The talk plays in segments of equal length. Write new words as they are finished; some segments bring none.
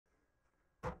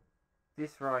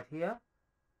this right here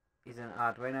is an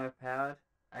Arduino powered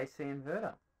AC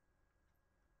inverter.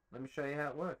 Let me show you how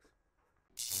it works.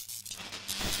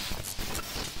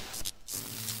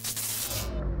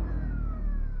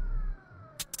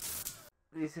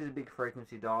 This is a big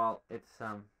frequency dial. It's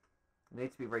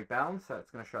needs to be rebalanced, so it's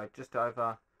going to show just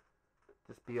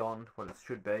beyond what it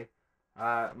should be.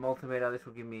 Multimeter, this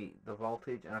will give me the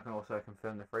voltage, and I can also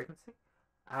confirm the frequency.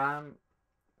 And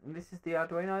this is the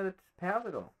Arduino that powers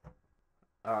it all.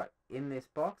 Alright, in this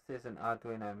box there's an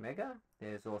Arduino Mega.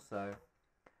 There's also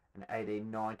an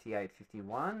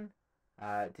AD9851,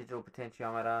 digital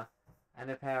potentiometer, and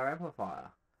a power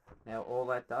amplifier. Now all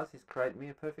that does is create me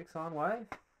a perfect sine wave,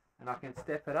 and I can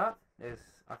step it up.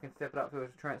 I can step it up to a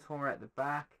transformer at the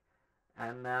back,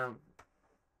 and to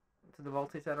the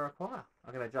voltage that I require.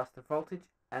 I can adjust the voltage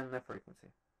and the frequency.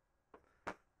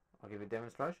 I'll give you a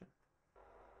demonstration.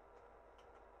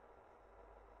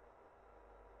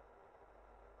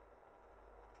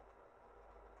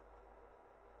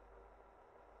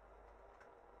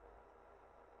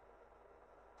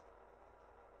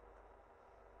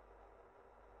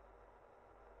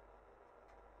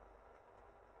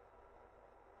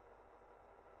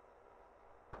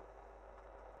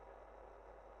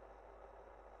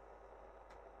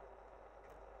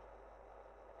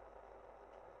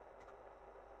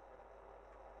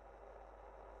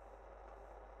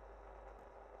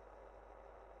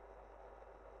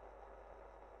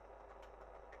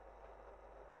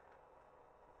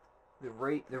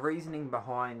 The reasoning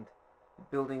behind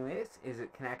building this is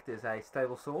it can act as a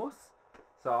stable source,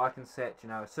 so I can set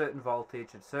a certain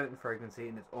voltage at a certain frequency,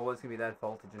 and it's always going to be that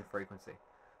voltage and frequency.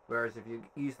 Whereas if you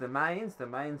use the mains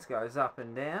goes up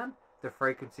and down, the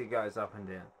frequency goes up and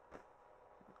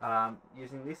down.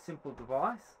 Using this simple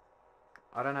device,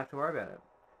 I don't have to worry about it.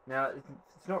 Now,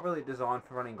 it's not really designed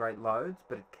for running great loads,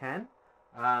 but it can.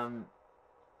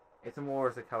 It's more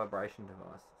as a calibration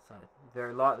device, so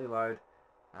very lightly load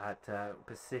at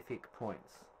specific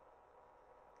points.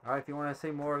 Alright, if you want to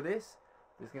see more of this,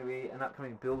 there's going to be an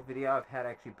upcoming build video of how to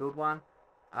actually build one.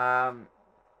 Yes,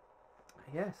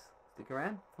 stick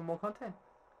around for more content.